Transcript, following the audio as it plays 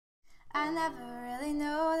I never really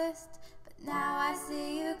noticed, but now I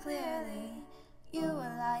see you clearly. You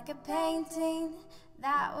were like a painting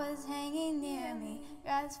that was hanging near me.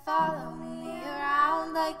 Your eyes follow me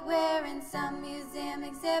around like we're in some museum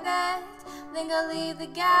exhibit. Think I'll leave the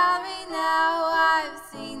gallery now, I've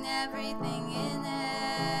seen everything in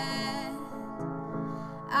it.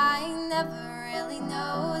 I never really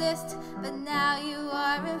noticed, but now you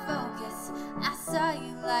are in focus. I saw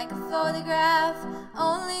you like a photograph,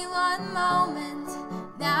 only one moment.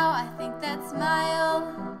 Now I think that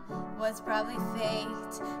smile was probably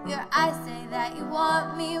faked. Your eyes say that you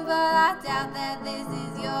want me, but I doubt that this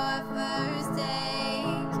is your first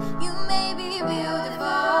take. You may be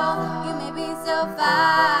beautiful, you may be so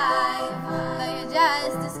fine, but you're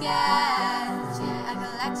just a sketch, a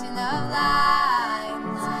collection of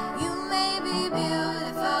lines. You may be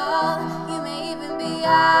beautiful, you may even be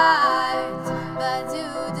art, but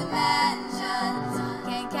two dimensions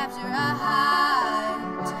can't capture a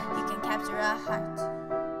heart. You can capture a heart.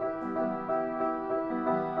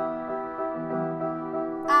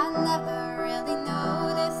 I never really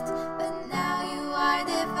noticed, but now you are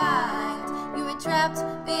defined. You were trapped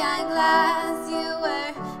behind glass, you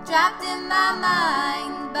were trapped in my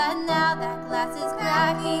mind. But now that glass is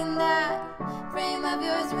cracking, that frame of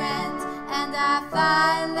yours rent, and I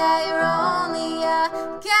find that you're only a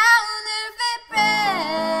counterfeit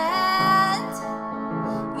print.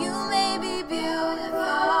 You may be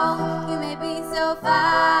beautiful, you may be so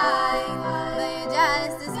fine, but you're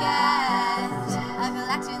just a sketch, a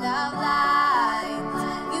collection of lines.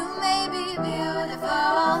 You may be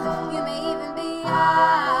beautiful, you may even be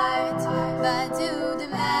art, but two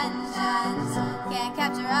dimensions can't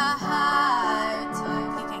capture a heart.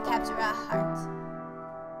 You can't capture a heart.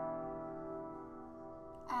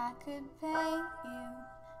 I could paint you,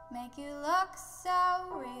 make you look so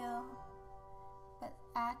real, but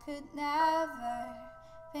I could never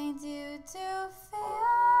paint you to feel.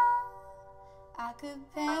 I could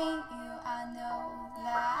paint you, I know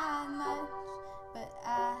that much, but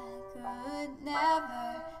I could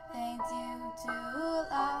never paint you to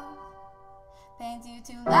love. Paint you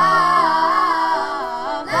to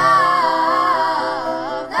love,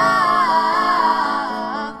 love,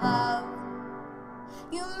 love, love.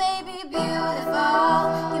 You may be beautiful,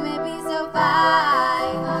 you may be so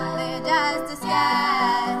fine, but you're just a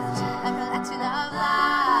sketch, a collection of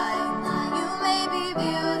lines. You may be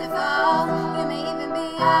beautiful, you may even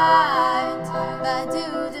be art, but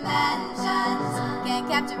two dimensions can't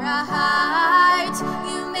capture a heart.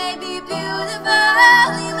 You may be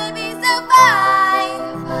beautiful, you may be so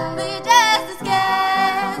fine, but you're just a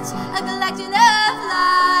sketch, a collection of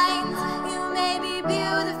lines. You may be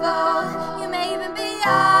beautiful, you may even be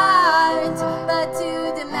art, but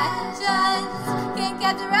two dimensions can't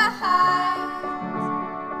capture a heart.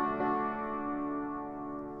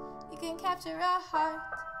 You can capture a heart.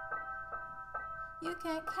 You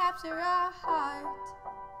can't capture a heart.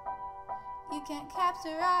 You can't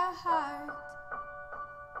capture a heart.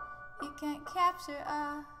 You can't capture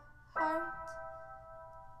a heart.